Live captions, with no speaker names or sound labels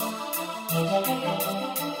Welcome,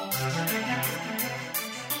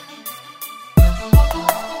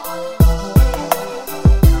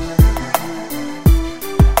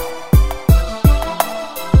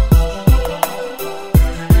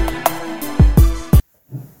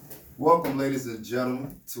 ladies and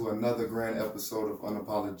gentlemen, to another grand episode of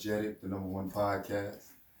Unapologetic, the #1 podcast.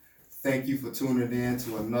 Thank you for tuning in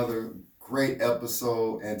to another great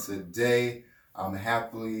episode, and today I'm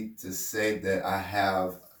happy to say that I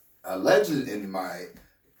have a legend in my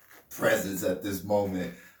presence at this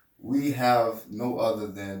moment. We have no other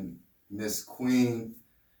than Miss Queen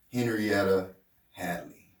Henrietta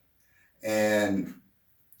Hadley. And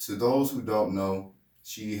to those who don't know,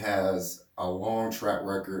 she has a long track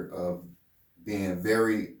record of being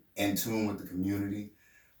very in tune with the community,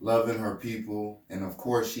 loving her people, and of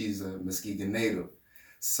course she's a Muskegon native.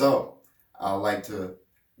 So I'd like to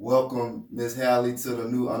welcome Miss Hadley to the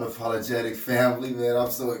new Unapologetic family, man. I'm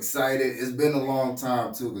so excited. It's been a long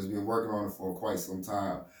time too, because we've been working on it for quite some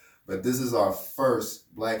time. But this is our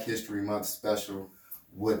first Black History Month special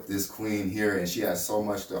with this queen here, and she has so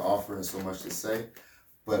much to offer and so much to say.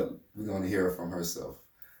 But we're going to hear it from herself.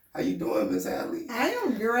 How you doing, Miss Hadley? I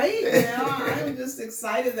am great. I'm just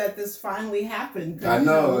excited that this finally happened. I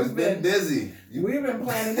know, it's been busy. We've been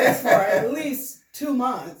planning this for at least 2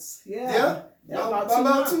 months. Yeah,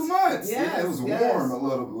 about 2 months. Yes, yeah, it was warm, a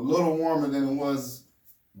little warmer than it was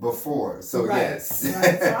before. So right, yes.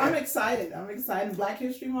 Right. So I'm excited. Black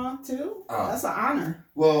History Month too. That's an honor.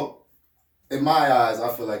 Well, in my eyes,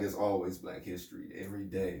 I feel like it's always Black History every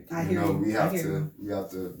day. We have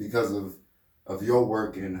to because of your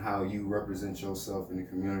work and how you represent yourself in the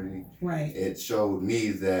community. Right. It showed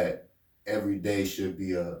me that every day should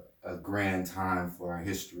be a grand time for our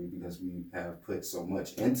history because we have put so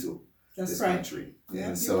much into this country. Yeah,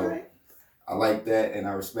 and so right. I like that and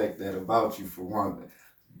I respect that about you for one.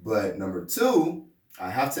 But number two, I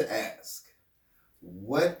have to ask,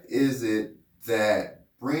 what is it that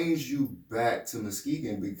brings you back to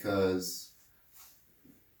Muskegon? Because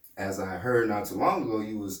as I heard not too long ago,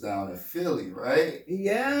 you was down in Philly, right?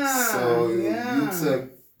 Yeah. So you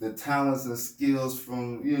took the talents and skills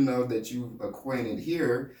from, that you acquainted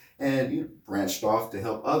here and you branched off to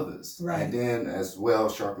help others. Right. And then as well,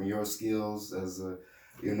 sharpen your skills as a,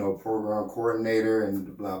 program coordinator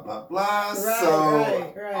and blah, blah, blah.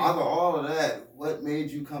 Right, right. Out of all of that, what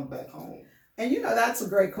made you come back home? And that's a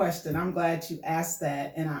great question. I'm glad you asked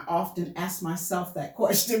that. And I often ask myself that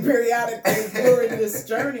question periodically during this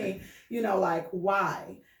journey, like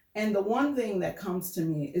why? And the one thing that comes to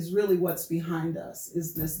me is really what's behind us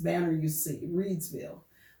is this banner you see, Reedsville.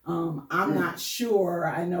 I'm not sure.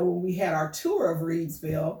 I know when we had our tour of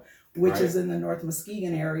Reedsville, which is in the North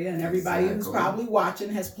Muskegon area, and everybody who's probably watching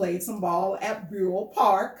has played some ball at Buell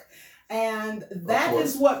Park. And that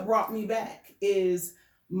is what brought me back is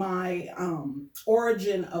my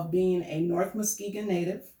origin of being a North Muskegon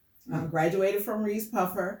native. Graduated from Reeves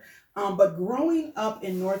Puffer, but growing up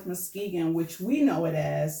in North Muskegon, which we know it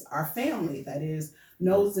as, our family that is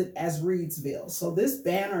knows it as Reedsville. So this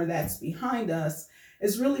banner that's behind us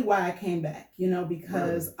is really why I came back,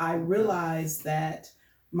 because I realized that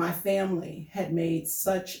my family had made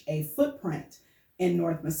such a footprint in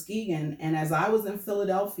North Muskegon. And as I was in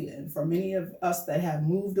Philadelphia, and for many of us that have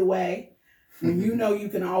moved away, when you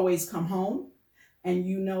can always come home and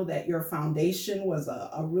that your foundation was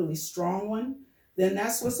a really strong one, then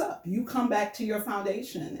that's what's up. You come back to your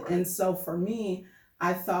foundation. Right. And so for me,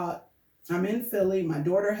 I thought, I'm in Philly. My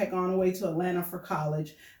daughter had gone away to Atlanta for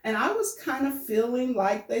college. And I was kind of feeling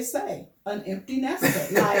like they say, an empty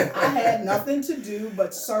nester. Like I had nothing to do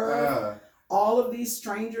but serve all of these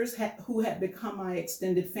strangers who had become my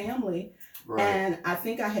extended family. Right. And I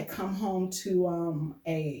think I had come home to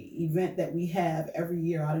a event that we have every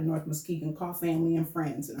year out in North Muskegon called Family and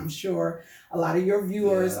Friends. And I'm sure a lot of your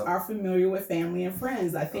viewers are familiar with Family and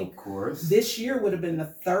Friends. I think this year would have been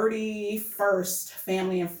the 31st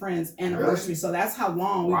Family and Friends anniversary. Really? So that's how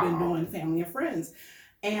long we've been doing Family and Friends.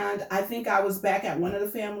 And I think I was back at one of the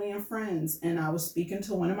Family and Friends, and I was speaking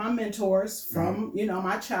to one of my mentors from,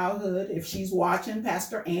 my childhood. If she's watching,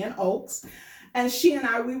 Pastor Ann Oakes. And she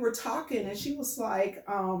and we were talking, and she was like,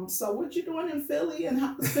 so what you doing in Philly? And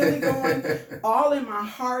how's Philly going? All in my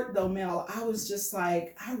heart, though, Mel, I was just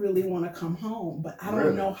like, I really want to come home, but I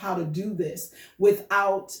don't know how to do this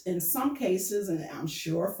without, in some cases, and I'm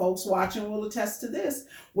sure folks watching will attest to this,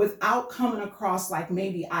 without coming across like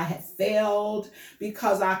maybe I had failed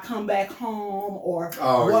because I come back home, or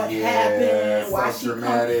what happened, why she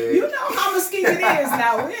come. You know how Muskegon is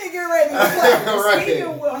now. We ain't getting ready to play.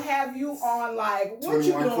 Muskegon will have you on like, what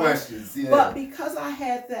you 21 doing? questions, yeah. But because I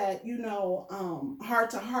had that, heart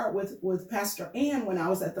to heart with Pastor Ann when I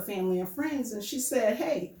was at the Family and Friends, and she said,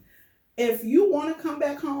 hey, if you want to come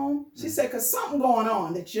back home, she said, because something going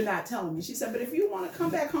on that you're not telling me. She said, but if you want to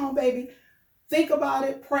come back home, baby, think about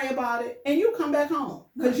it, pray about it, and you come back home.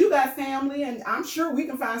 Because you got family, and I'm sure we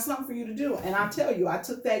can find something for you to do. And I tell you, I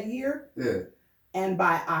took that year, and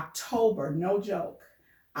by October, no joke,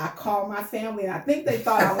 I called my family, and I think they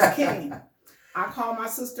thought I was kidding. I called my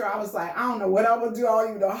sister. I was like, I don't know what I'm going to do. I don't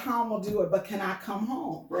even know how I'm going to do it, but can I come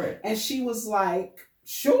home? Right. And she was like,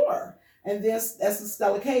 sure. And that's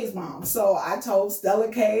Stella K's mom. So I told Stella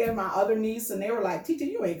K and my other niece, and they were like, Tita,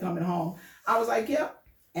 you ain't coming home. I was like, yep.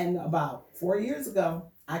 And about 4 years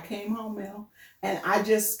ago, I came home, Mel. And I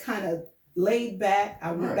just kind of laid back.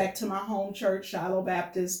 I went back to my home church, Shiloh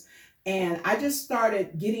Baptist. And I just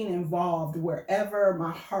started getting involved wherever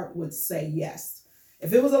my heart would say yes.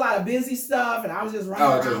 If it was a lot of busy stuff and I was just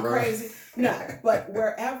running around crazy, no. But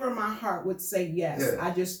wherever my heart would say yes, I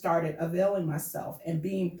just started availing myself and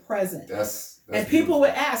being present. That's and people would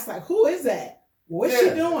ask, like, who is that? What's she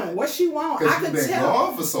doing? What she want? I could tell.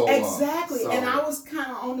 Gone for so long. Exactly. So. And I was kind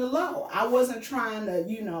of on the low. I wasn't trying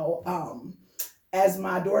to, as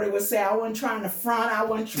my daughter would say, I wasn't trying to front. I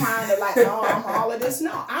wasn't trying to like, oh, I'm all of this.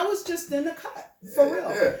 No, I was just in the cut, for real.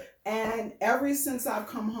 Yeah. And ever since I've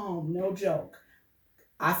come home, no joke,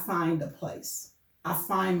 I find a place. I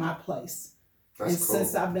find my place. That's and cool.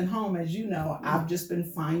 Since I've been home, as you know, I've just been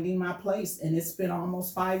finding my place. And it's been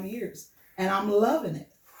almost 5 years. And I'm loving it.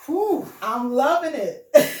 Whew. I'm loving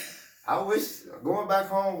it. I wish going back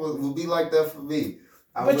home would be like that for me.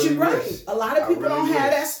 But really you're right. Wish. A lot of people don't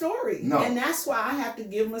have that story. No. And that's why I have to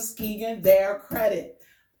give Muskegon their credit.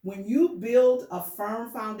 When you build a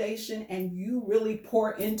firm foundation and you really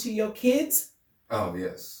pour into your kids. Oh,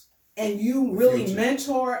 yes. And you really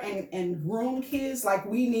mentor and groom kids like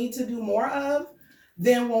we need to do more of,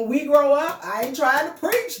 then when we grow up, I ain't trying to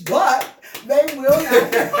preach, but they will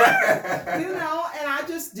not depart. And I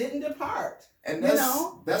just didn't depart. And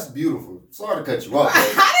that's beautiful. Sorry to cut you off.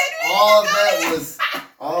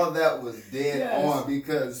 All of that was dead on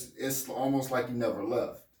because it's almost like you never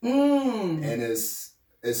left. And it's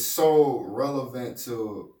so relevant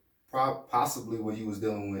to possibly what you was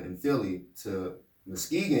dealing with in Philly to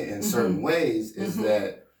Muskegon in certain ways is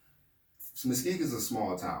that Muskegon is a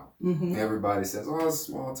small town. Everybody says, oh, it's a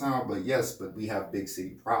small town, but we have big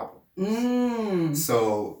city problems.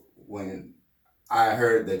 So when I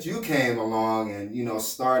heard that you came along and,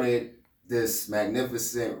 started this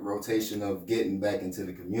magnificent rotation of getting back into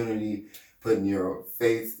the community, putting your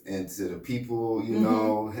faith into the people,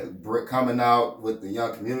 coming out with the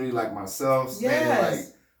young community like myself, saying like,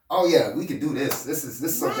 oh yeah, we can do this. This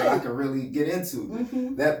is something I can really get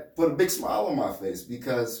into. That put a big smile on my face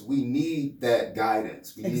because we need that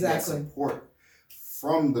guidance. We need that support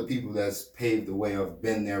from the people that's paved the way or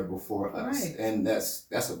been there before us. And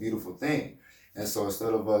that's a beautiful thing. And so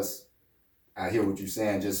instead of us, I hear what you're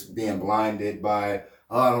saying, just being blinded by,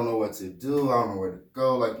 oh, I don't know what to do. I don't know where to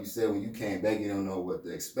go. Like you said, when you came back, you don't know what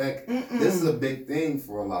to expect. This is a big thing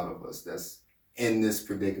for a lot of us that's in this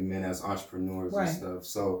predicament as entrepreneurs and stuff.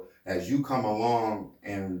 So as you come along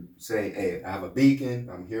and say, hey, I have a beacon,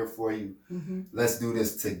 I'm here for you. Let's do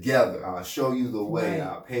this together. I'll show you the way.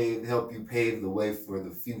 I'll help you pave the way for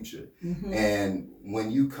the future. And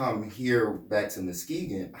when you come here back to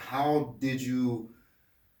Muskegon, how did you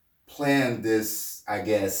plan this, I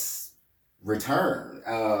guess, return?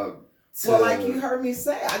 Well, like you heard me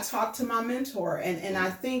say, I talked to my mentor and I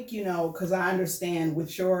think, because I understand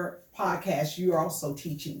with your podcast, you're also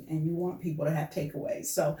teaching and you want people to have takeaways.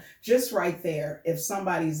 So just right there, if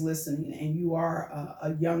somebody's listening and you are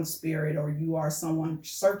a young spirit or you are someone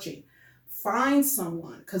searching, find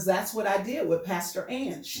someone, because that's what I did with Pastor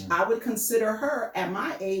Ann. I would consider her at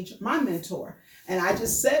my age, my mentor. And I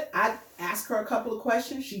just said, I asked her a couple of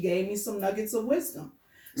questions. She gave me some nuggets of wisdom.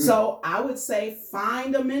 So I would say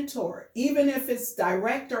find a mentor, even if it's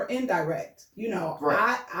direct or indirect.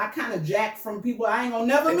 I kind of jack from people I ain't gonna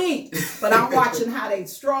never meet, but I'm watching how they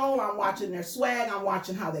stroll, I'm watching their swag, I'm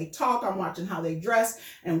watching how they talk, I'm watching how they dress,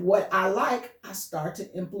 and what I like, I start to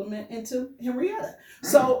implement into Henrietta.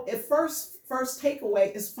 So if first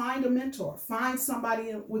takeaway is find a mentor, find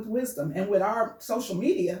somebody with wisdom, and with our social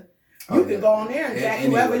media, you can go on there and jack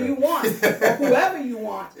whoever you want, or whoever you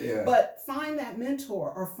want. But find that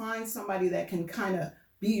mentor or find somebody that can kind of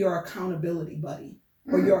be your accountability buddy.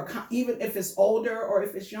 Or even if it's older or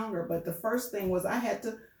if it's younger. But the first thing was I had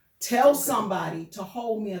to tell somebody to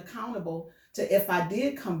hold me accountable to if I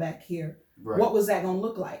did come back here, what was that going to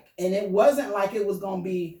look like? And it wasn't like it was going to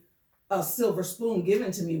be a silver spoon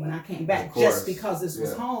given to me when I came back, just because this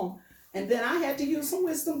was home. And then I had to use some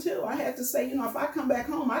wisdom too. I had to say, if I come back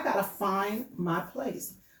home, I got to find my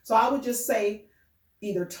place. So I would just say,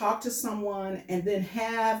 either talk to someone and then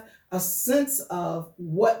have a sense of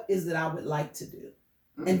what is it I would like to do.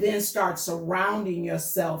 And then start surrounding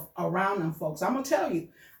yourself around them folks. I'm going to tell you,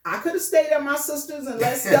 I could have stayed at my sister's and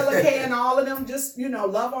let Stella K and all of them just,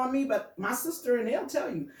 love on me. But my sister, and they'll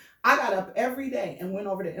tell you, I got up every day and went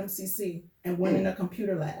over to MCC and went in a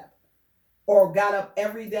computer lab. Or got up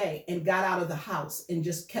every day and got out of the house and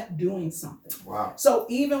just kept doing something. Wow. So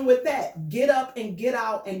even with that, get up and get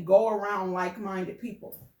out and go around like-minded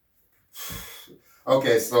people.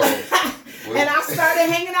 Okay, so and I started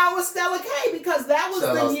hanging out with Stella K because that was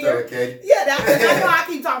the year. Stella K. Yeah, I know I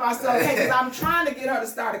keep talking about Stella K because I'm trying to get her to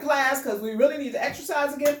start a class because we really need to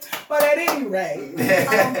exercise again. But at any rate,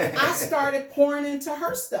 I started pouring into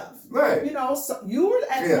her stuff. Right. So you were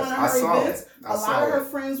at one of her events. A lot of her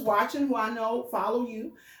friends watching who I know follow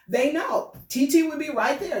you. They know TT would be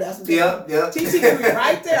right there. That's what TT would be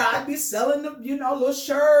right there. I'd be selling the, little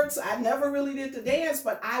shirts. I never really did the dance,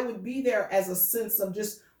 but I would be there as a sense of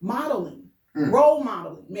just modeling, role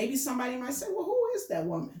modeling. Maybe somebody might say, "Well, who is that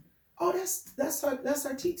woman?" Oh, that's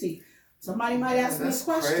her TT. Somebody might ask me a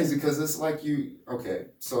question. That's crazy because it's like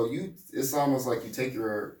it's almost like you take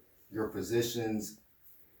your positions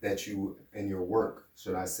that you in your work,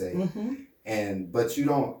 should I say, but you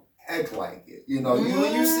don't act like it. You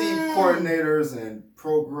see coordinators and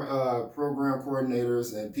program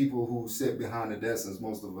coordinators and people who sit behind the desk, as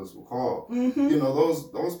most of us will call.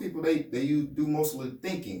 Those people they do most of the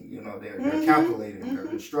thinking. They're calculating, they're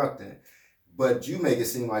instructing. But you make it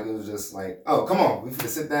seem like it was just like, oh, come on, we finna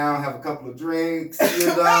sit down, have a couple of drinks, we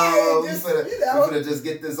finna just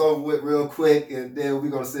get this over with real quick, and then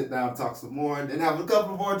we're gonna sit down and talk some more, and then have a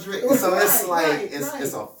couple more drinks. So it's like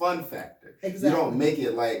it's a fun factor. Exactly. You don't make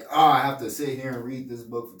it like, oh, I have to sit here and read this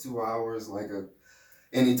book for 2 hours, like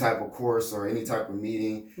any type of course or any type of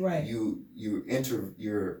meeting. Right.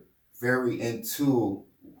 You're very into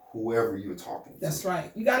whoever you're talking to. That's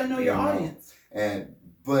right. You got to know your audience.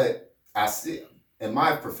 But I see in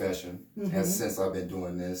my profession, and since I've been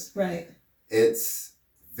doing this, it's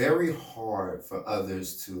very hard for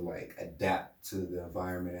others to like adapt to the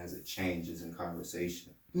environment as it changes in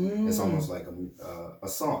conversation. It's almost like a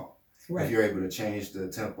song. Right. If you're able to change the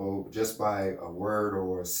tempo just by a word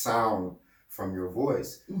or a sound from your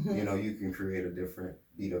voice, you can create a different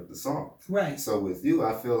beat of the song. Right. So with you,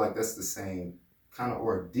 I feel like that's the same kind of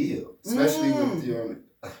ordeal, especially with your.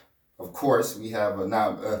 Of course, we have a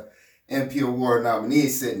MP Award nominee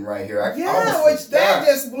sitting right here. That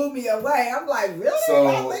just blew me away. I'm like, really? So,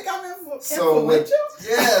 I think I'm influential?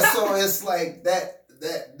 So it's like that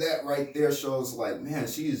right there shows like, man,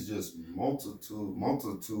 she is just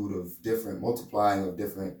multitude of different, multiplying of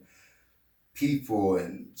different people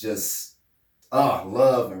and just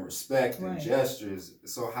love and respect and gestures.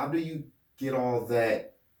 So how do you get all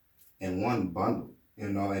that in one bundle,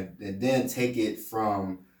 and then take it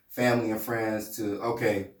from family and friends to,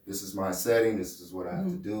 okay, this is my setting, this is what I have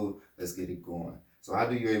to do, let's get it going. So how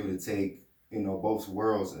do you able to take, both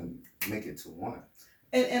worlds and make it to one?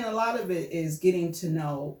 And a lot of it is getting to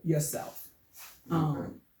know yourself.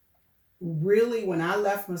 Really, when I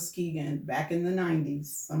left Muskegon back in the 90s,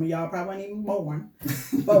 some of y'all probably weren't even born,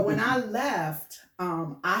 but when I left,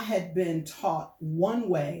 I had been taught one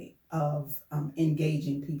way of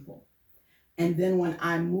engaging people. And then when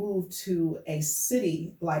I moved to a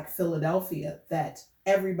city like Philadelphia, that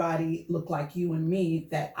everybody looked like you and me,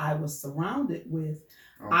 that I was surrounded with,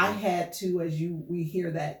 I had to, we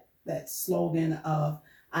hear that slogan of,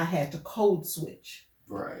 I had to code switch.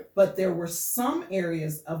 Right. But there were some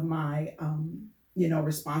areas of my,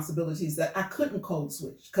 responsibilities that I couldn't code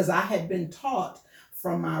switch because I had been taught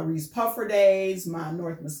from my Reese Puffer days, my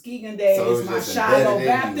North Muskegon days, my Shiloh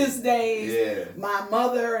Baptist days, my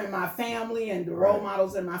mother and my family and the role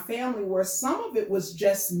models in my family, where some of it was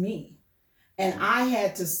just me. And I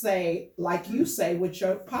had to say, like you say with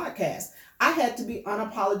your podcast, I had to be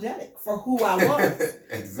unapologetic for who I was.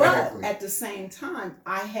 Exactly. But at the same time,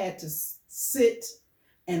 I had to sit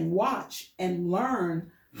and watch and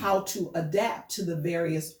learn how to adapt to the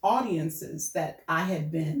various audiences that I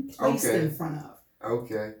had been placed in front of.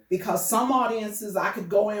 Okay. Because some audiences I could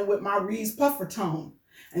go in with my Reese Puffer tone.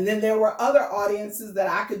 And then there were other audiences that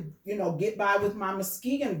I could, get by with my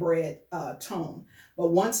Muskegon bred tone.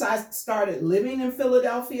 But once I started living in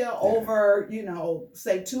Philadelphia over,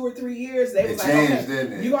 say 2 or 3 years, they was like, changed, okay,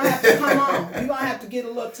 didn't it? you're going to have to come on. You're going to have to get a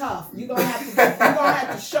little tough. You're going to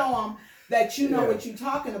have to show them that you know what you're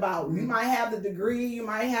talking about. You might have the degree, you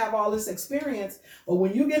might have all this experience, but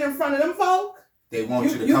when you get in front of them folk, they want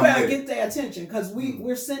you to you come better with get their attention, because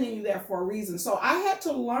we're sending you there for a reason. So I had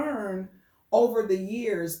to learn over the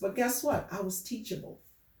years, but guess what? I was teachable.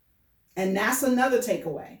 And that's another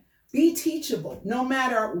takeaway. Be teachable, no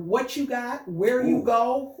matter what you got, where you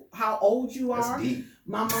go, how old you are. That's deep.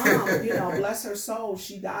 My mom, you know, bless her soul,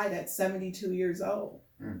 she died at 72 years old.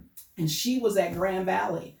 And she was at Grand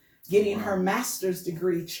Valley getting her master's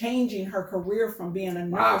degree, changing her career from being a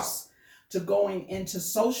nurse to going into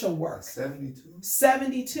social work.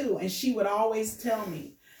 72. And she would always tell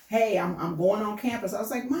me, hey, I'm going on campus. I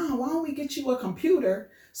was like, Mom, why don't we get you a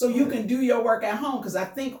computer so you can do your work at home? Because I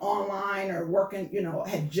think online or working, you know,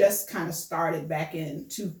 had just kind of started back in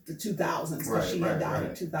the 2000s. Because she had died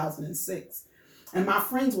in 2006. And my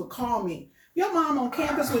friends would call me, your mom on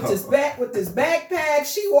campus with this backpack.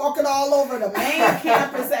 She walking all over the main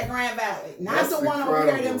campus at Grand Valley, not the one over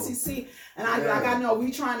here at MCC. And I'd be like, I know,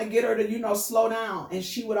 we trying to get her to, you know, slow down. And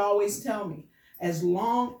she would always tell me, as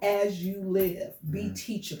long as you live, be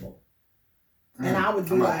teachable. And I would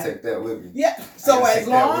be like, take that with me. Yeah. So as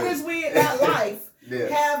long as we in that life,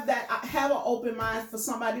 have an open mind for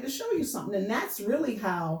somebody to show you something. And that's really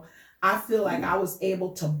how I feel like I was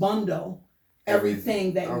able to bundle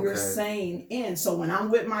everything that you're saying in. So when I'm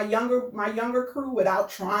with my younger crew, without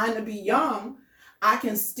trying to be young, I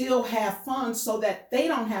can still have fun so that they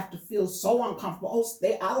don't have to feel so uncomfortable.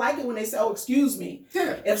 I like it when they say, oh, excuse me,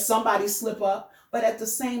 if somebody slip up. But at the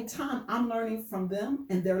same time, I'm learning from them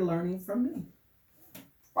and they're learning from me.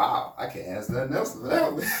 Wow, I can't ask nothing else.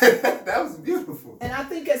 That was beautiful. And I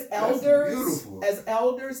think as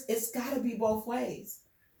elders, it's got to be both ways.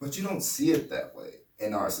 But you don't see it that way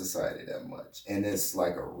in our society that much. And it's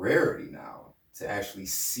like a rarity now to actually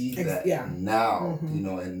see that now, you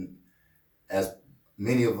know, and as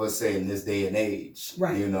many of us say in this day and age,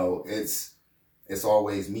 you know, it's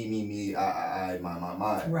always me, I,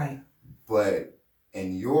 my. Right. But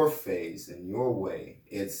in your phase, in your way,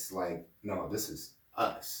 it's like, no, this is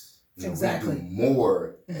us. You know, we do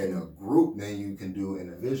more in a group than you can do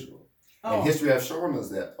individual. And history has shown us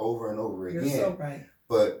that over and over again. You're so right.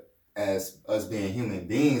 But as us being human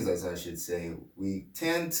beings, as I should say, we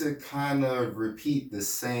tend to kind of repeat the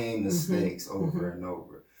same mistakes over and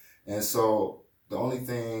over. And so the only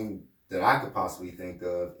thing that I could possibly think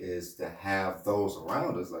of is to have those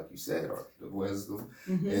around us, like you said, or the wisdom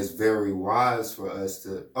is very wise for us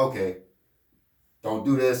to, okay, don't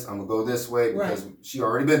do this, I'm gonna go this way because she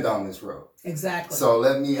already been down this road. Exactly. So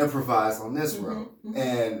let me improvise on this road.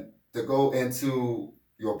 And to go into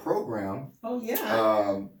your program,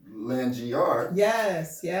 Lynn GR.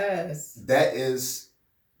 Yes.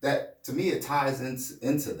 That to me, it ties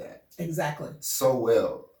into that. Exactly. So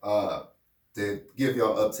well. To give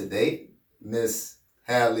y'all up to date, Miss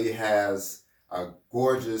Hadley has a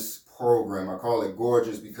gorgeous program. I call it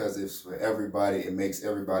gorgeous because it's for everybody. It makes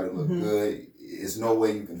everybody look good. There's no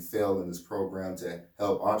way you can fail in this program to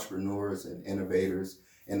help entrepreneurs and innovators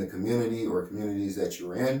in the community or communities that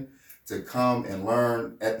you're in to come and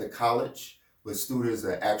learn at the college with students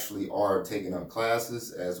that actually are taking up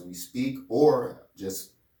classes as we speak or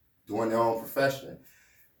just doing their own profession,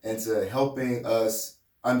 and to helping us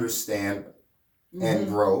understand and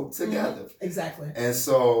grow together. Exactly. And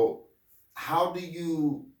so how do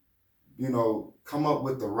you come up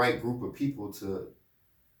with the right group of people to,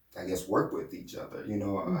 I guess, work with each other? You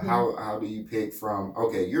know, how do you pick from,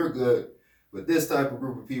 okay, you're good with this type of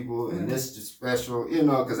group of people and this is special, you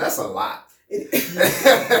know, because that's a lot. It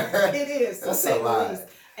is. That's a lot.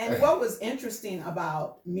 And what was interesting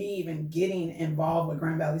about me even getting involved with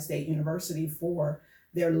Grand Valley State University for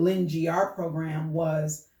their Lynn GR program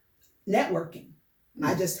was networking.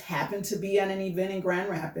 I just happened to be at an event in Grand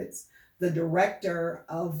Rapids. The director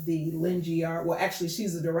of the Lynn GR, well, actually,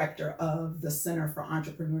 she's the director of the Center for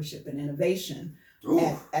Entrepreneurship and Innovation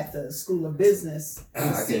at the School of Business. I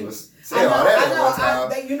can't even say all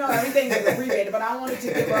that. You know, everything is abbreviated, but I wanted to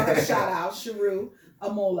give her a shout out, Sharu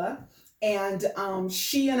Amola. And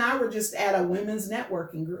she and I were just at a women's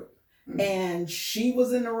networking group. And she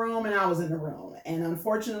was in the room and I was in the room. And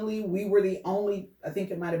unfortunately, we were the only, I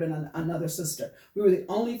think it might have been another sister. We were the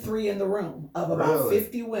only three in the room of about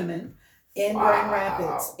 50 women in Grand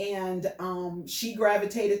Rapids. And she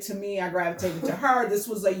gravitated to me. I gravitated to her. This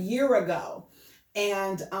was a year ago.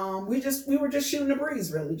 And we were just shooting the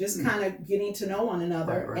breeze, really, just kind of getting to know one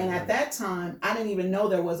another. And at that time, I didn't even know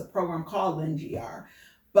there was a program called Lynn GR.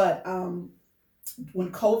 But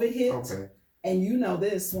when COVID hit, And you know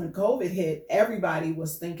this, when COVID hit, everybody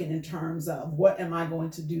was thinking in terms of what am I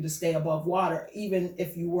going to do to stay above water, even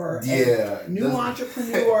if you were a new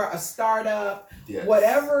entrepreneur, a startup,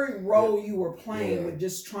 whatever role you were playing with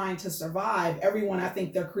just trying to survive. Everyone, I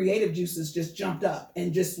think their creative juices just jumped up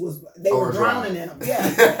and they were drowning in them.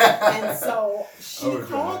 Yeah. And so she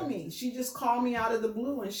called me. She just called me out of the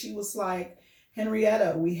blue and she was like,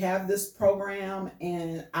 Henrietta, we have this program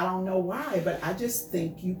and I don't know why, but I just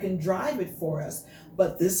think you can drive it for us.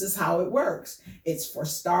 But this is how it works. It's for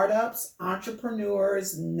startups,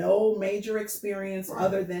 entrepreneurs, no major experience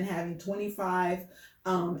other than having 25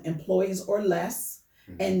 employees or less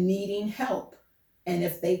and needing help. And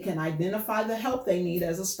if they can identify the help they need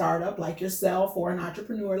as a startup like yourself or an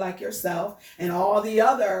entrepreneur like yourself and all the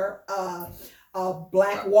other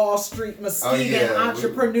Black Wall Street Muskegon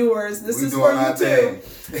entrepreneurs. This is for you too.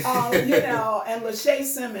 And Lachey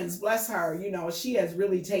Simmons, bless her, she has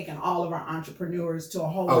really taken all of our entrepreneurs to a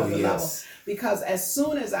whole other level. Because as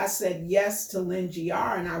soon as I said yes to Lynn GR,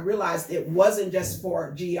 and I realized it wasn't just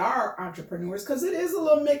for GR entrepreneurs, because it is a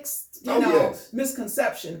little mixed,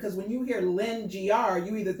 misconception. Because when you hear Lynn GR,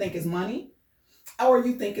 you either think it's money or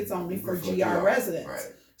you think it's only for GR residents.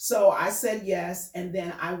 Right. So I said yes, and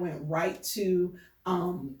then I went right to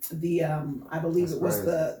I believe it was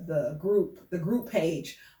the group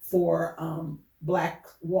page for Black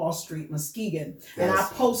Wall Street Muskegon, and I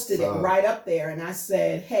posted it right up there, and I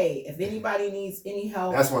said, hey, if anybody needs any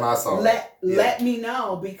help, that's when I saw let me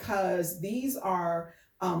know, because these are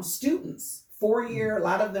students, 4-year, a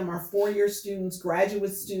lot of them are 4-year students,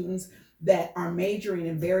 graduate students that are majoring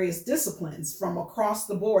in various disciplines from across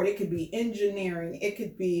the board. It could be engineering, it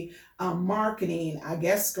could be marketing. I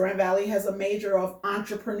guess Grand Valley has a major of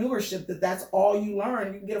entrepreneurship, that's all you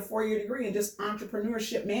learn. You can get a 4-year degree in just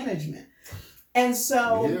entrepreneurship management. And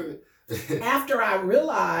so after I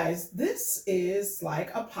realized this is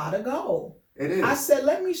like a pot of gold, it is. I said,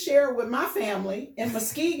 let me share it with my family in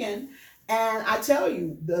Muskegon. And I tell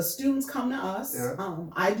you, the students come to us. Yeah.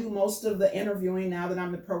 I do most of the interviewing now that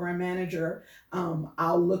I'm the program manager.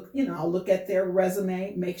 I'll look at their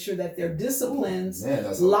resume, make sure that their disciplines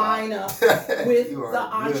line up with the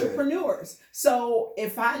entrepreneurs. So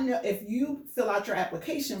if you fill out your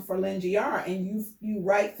application for Lynn GR and you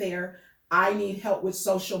write there, I need help with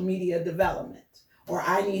social media development, or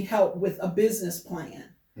I need help with a business plan.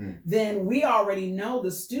 Then we already know the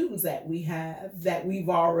students that we have that we've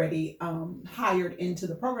already hired into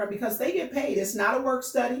the program, because they get paid. It's not a work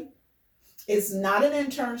study. It's not an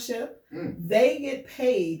internship. They get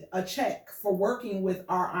paid a check for working with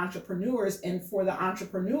our entrepreneurs, and for the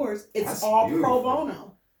entrepreneurs, it's all pro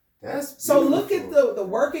bono. So look at the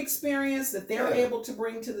work experience that they're able to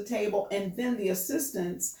bring to the table, and then the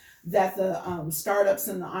assistance that the startups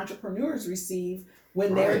and the entrepreneurs receive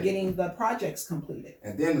when they're getting the projects completed.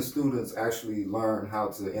 And then the students actually learn how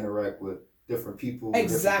to interact with different people,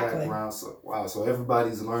 different backgrounds. So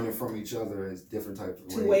everybody's learning from each other in different types of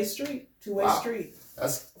ways. Two-way street.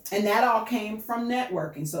 And that all came from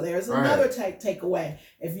networking. So there's another takeaway.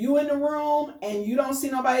 If you in the room and you don't see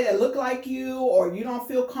nobody that look like you, or you don't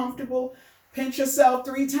feel comfortable, pinch yourself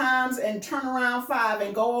 3 times and turn around 5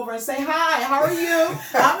 and go over and say, hi, how are you?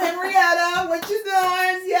 I'm Henrietta. What you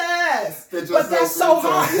doing? Yes. But that's so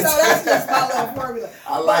hard. That's just my little formula.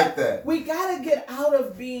 I like that. We got to get out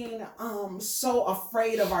of being so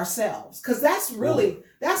afraid of ourselves, because that's really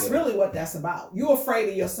what that's about. You afraid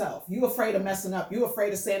of yourself. You afraid of messing up. You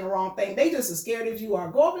afraid of saying the wrong thing. They just as scared as you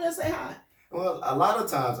are. Go over there and say hi. Well, a lot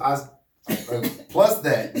of times, plus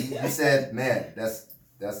that, you said, man, that's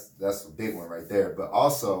a big one right there. But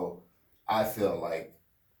also, I feel like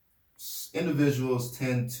individuals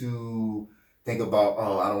tend to think about,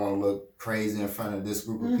 I don't want to look crazy in front of this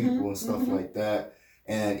group of people and stuff like that.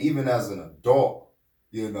 And even as an adult,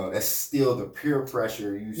 that's still the peer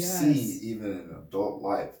pressure you see even in adult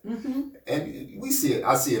life. And we see it.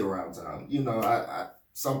 I see it around town. I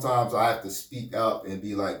sometimes I have to speak up and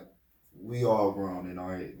be like, we all grown and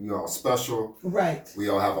we all special. Right. We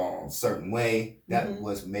all have our own certain way. That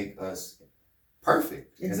was make us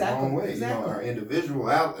perfect in our own way. Our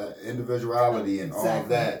individuality and all of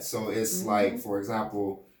that. So it's like, for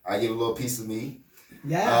example, I give a little piece of me.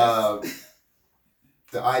 Yeah.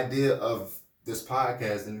 The idea of this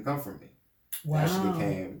podcast didn't come from me. Wow. It actually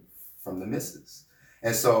came from the missus.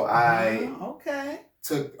 And so I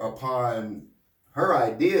took upon her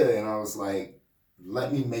idea, and I was like,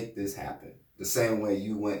 let me make this happen. The same way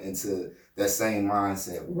you went into that same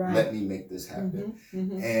mindset. Right. Let me make this happen.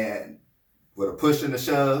 And with a push and a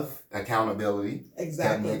shove, accountability.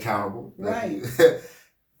 Exactly. Kept me accountable. Right.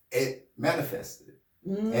 It manifested.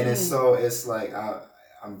 And it's like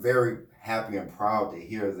I'm very happy and proud to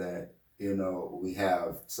hear that, we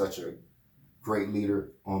have such a great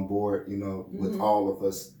leader on board, with all of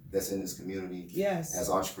us that's in this community as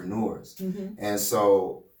entrepreneurs. And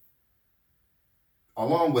so,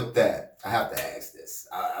 along with that, I have to ask this.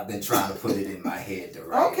 I've been trying to put it in my head to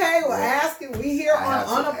write. Okay, well, ask it. We here on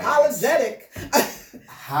Unapologetic.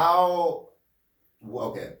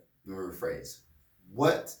 Okay, let me rephrase.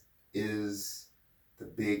 What is the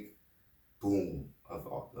big boom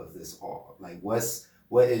of this all? Like,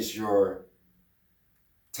 what is your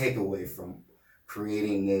takeaway from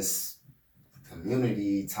creating this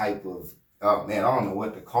community type of, oh man, I don't know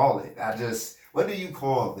what to call it. What do you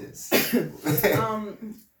call this?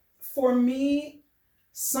 For me,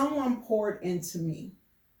 someone poured into me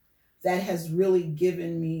that has really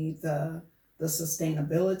given me the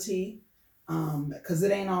sustainability, because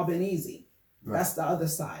it ain't all been easy. Right. That's the other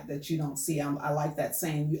side that you don't see. I like that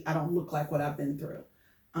saying, I don't look like what I've been through.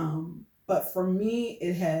 But for me,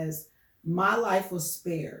 my life was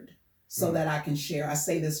spared so that I can share. I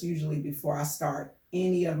say this usually before I start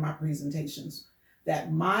any of my presentations,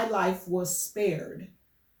 that my life was spared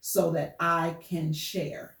so that I can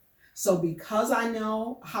share. So because I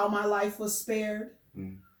know how my life was spared,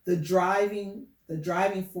 the driving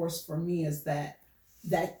force for me is that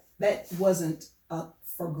wasn't a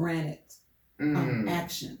for granted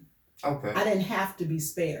action. Okay. I didn't have to be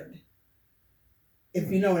spared,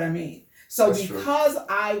 if you know what I mean. So that's because true.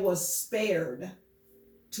 I was spared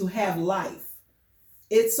to have life,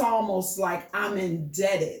 it's almost like I'm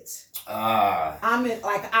indebted. I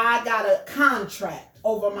got a contract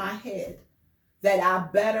over my head that I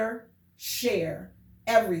better share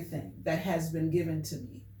everything that has been given to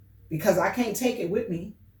me, because I can't take it with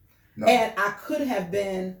me. No. And I could have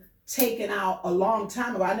been taken out a long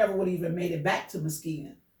time ago. I never would have even made it back to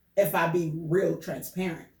Muskegon if I be real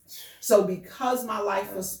transparent. So because my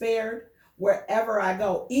life was spared, wherever I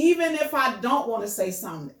go, even if I don't want to say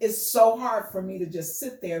something, it's so hard for me to just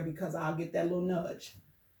sit there, because I'll get that little nudge.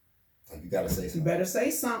 You gotta say something. You better say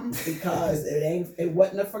something, because it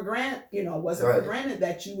wasn't for granted, for granted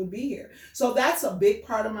that you would be here. So that's a big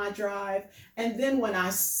part of my drive. And then when I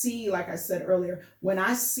see, like I said earlier, when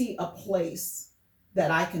I see a place that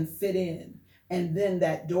I can fit in, and then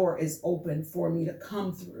that door is open for me to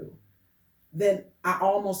come through, then I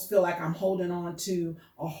almost feel like I'm holding on to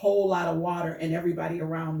a whole lot of water, and everybody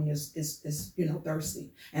around me is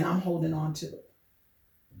thirsty, and I'm holding on to it.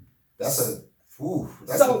 That's a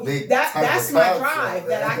big that's my drive,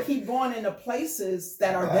 that I keep going into places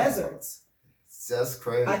that are deserts. That's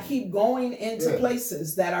crazy. I keep going into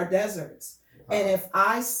places that are deserts. Wow. And if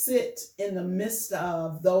I sit in the midst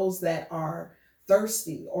of those that are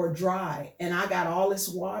thirsty or dry, and I got all this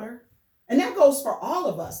water, and that goes for all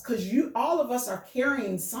of us, because all of us are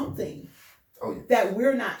carrying something that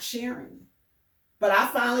we're not sharing. But I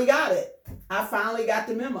finally got it. I finally got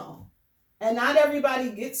the memo. And not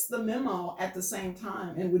everybody gets the memo at the same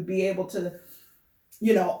time and would be able to,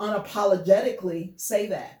 unapologetically say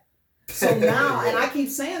that. So now, and I keep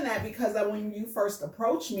saying that because when you first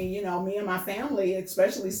approached me, me and my family,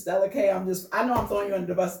 especially Stella K, I know I'm throwing you under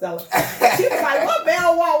the bus, Stella. She was like, what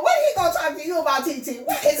Bell want? What he gonna talk to you about, TT?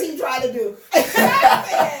 What is he trying to do? And I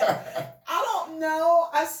said, I don't know.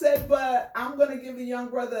 I said, but I'm going to give the young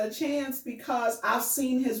brother a chance, because I've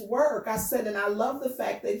seen his work. I said, and I love the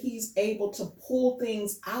fact that he's able to pull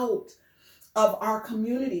things out of our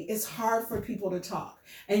community. It's hard for people to talk,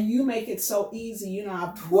 and you make it so easy.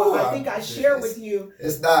 I think I share with you.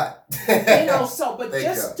 It's not. But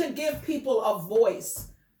just to give people a voice.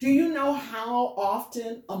 Do you know how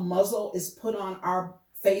often a muzzle is put on our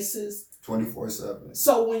faces? 24/7.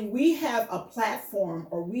 So when we have a platform,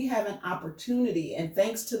 or we have an opportunity, and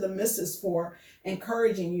thanks to the missus for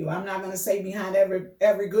encouraging you. I'm not going to say behind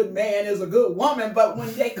every good man is a good woman, but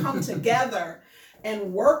when they come together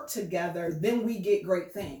and work together, then we get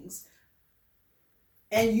great things.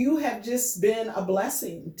 And you have just been a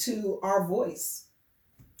blessing to our voice.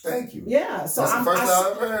 Thank you. Yeah. So that's the first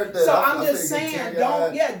time I've heard that. So I'm just saying,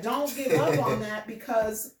 don't give up on that,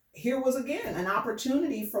 because here was again an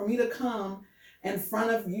opportunity for me to come in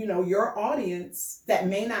front of your audience that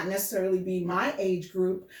may not necessarily be my age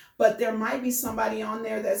group, but there might be somebody on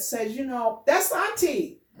there that says, that's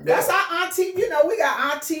Auntie. That's our auntie. We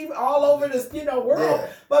got auntie all over this, world.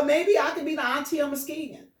 But maybe I could be the auntie of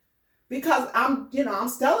Muskegon, because I'm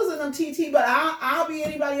Stella's and I'm TT, but I'll be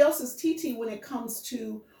anybody else's TT when it comes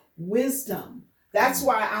to wisdom. That's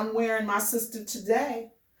why I'm wearing my sister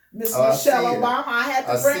today, Miss Michelle Obama. I had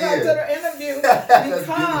to bring her to the interview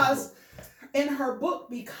because in her book,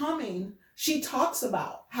 Becoming, she talks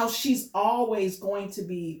about how she's always going to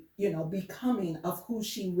be, becoming of who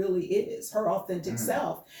she really is, her authentic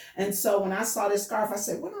self. And so when I saw this scarf, I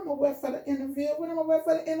said, what am I gonna wear for the interview? What am I gonna wear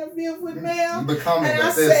for the interview with Mel? And I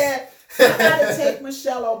said, I gotta take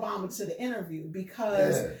Michelle Obama to the interview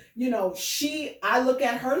because, I look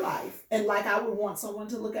at her life and like I would want someone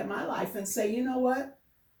to look at my life and say, you know what?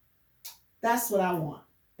 That's what I want.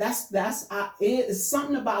 It's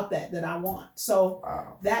something about that I want. So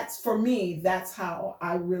that's, for me, that's how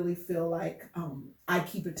I really feel like I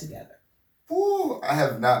keep it together. Ooh, I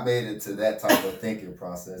have not made it to that type of thinking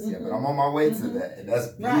process yet, but I'm on my way to that, and that's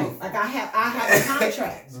beautiful. Right, like I have a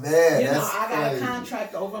contract. Man, I got a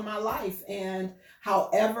contract over my life, and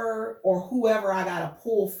however or whoever I got to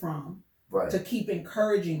pull from to keep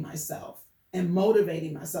encouraging myself and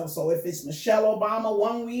motivating myself. So if it's Michelle Obama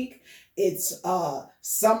one week, it's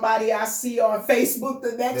somebody I see on Facebook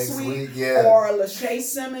the next week, or Lachey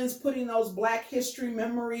Simmons putting those Black History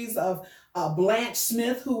memories of Blanche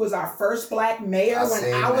Smith, who was our first Black mayor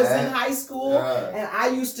when I was in high school. And I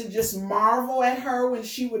used to just marvel at her when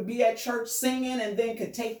she would be at church singing and then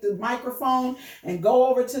could take the microphone and go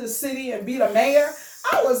over to the city and be the mayor.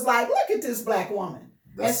 I was like, look at this Black woman.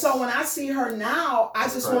 And so when I see her now, I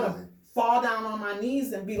just want to fall down on my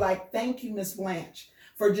knees and be like, thank you, Miss Blanche,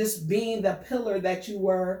 for just being the pillar that you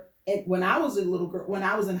were when I was a little girl, when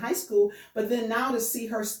I was in high school. But then now to see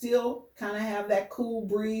her still kind of have that cool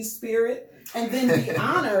breeze spirit and then be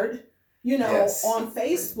honored, on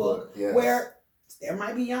Facebook, where there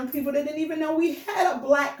might be young people that didn't even know we had a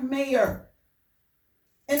Black mayor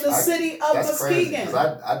in the city of Muskegon. Because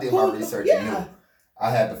I did my research and knew.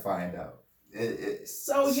 I had to find out.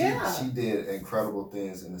 She did incredible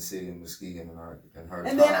things in the city of Muskegon and her.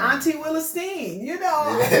 And then Auntie Willistine,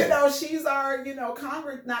 she's our,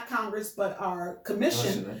 not Congress, but our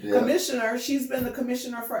commissioner. She's been the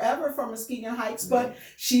commissioner forever for Muskegon Heights, but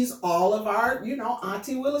she's all of our,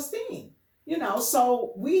 Auntie Willistine.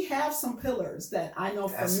 So we have some pillars that I know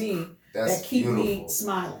for me that keep me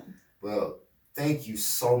smiling. Well, thank you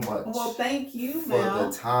so much. Well, thank you, for the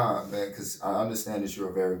time, man, because I understand that you're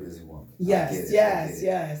a very busy woman. Yes.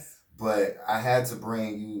 But I had to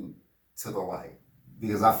bring you to the light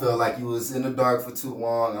because I feel like you was in the dark for too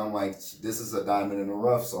long. I'm like, this is a diamond in the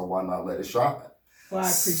rough, so why not let it shine? Well, I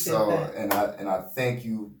appreciate that. And I thank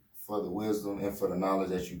you for the wisdom and for the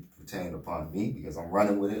knowledge that you pertain upon me because I'm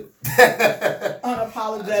running with it.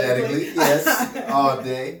 Unapologetically. Yes, all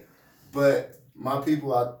day. But my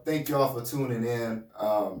people, I thank y'all for tuning in.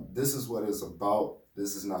 This is what it's about.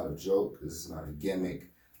 This is not a joke. This is not a gimmick.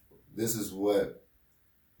 This is what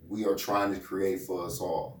we are trying to create for us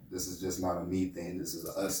all. This is just not a me thing. This is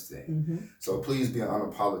a us thing. Mm-hmm. So please be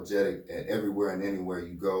unapologetic at everywhere and anywhere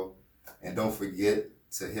you go. And don't forget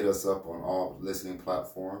to hit us up on all listening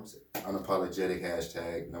platforms. Unapologetic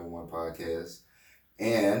 #1podcast.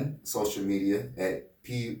 And social media at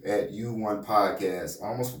U1 Podcast. I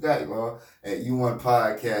almost forgot, y'all. At U1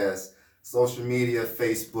 Podcast, social media,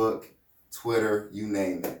 Facebook, Twitter, you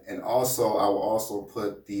name it. And also, I will also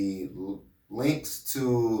put the links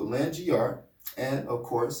to Lynn GR and, of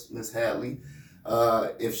course, Miss Hadley,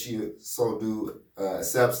 if she so do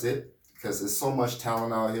accepts it, because there's so much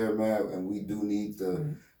talent out here, man, and we do need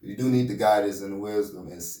the guidance and the wisdom,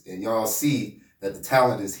 and y'all see that the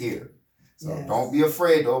talent is here. So don't be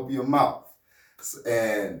afraid to open your mouth.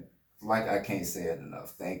 And like I can't say it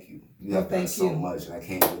enough, thank you. You have done so much, and I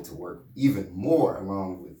can't wait to work even more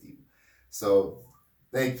along with you. So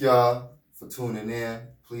thank y'all for tuning in.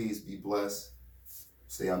 Please be blessed.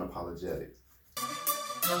 Stay unapologetic.